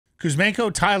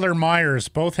Kuzmenko, Tyler Myers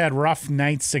both had rough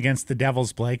nights against the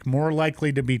Devils, Blake. More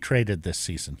likely to be traded this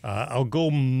season. I'll go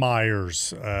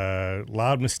Myers.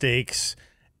 Loud mistakes.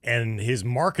 And his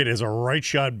market as a right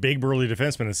shot, big burly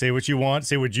defenseman. And say what you want,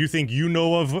 say what you think you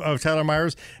know of Tyler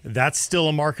Myers. That's still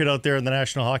a market out there in the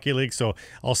National Hockey League. So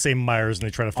I'll say Myers, and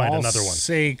they try to find another one. I'll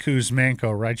say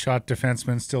Kuzmenko, right shot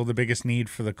defenseman, still the biggest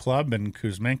need for the club. And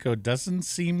Kuzmenko doesn't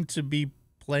seem to be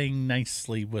playing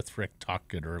nicely with Rick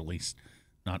Tocchet, or at least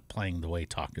not playing the way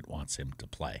Tocchet wants him to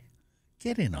play.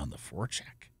 Get in on the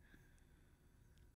forecheck.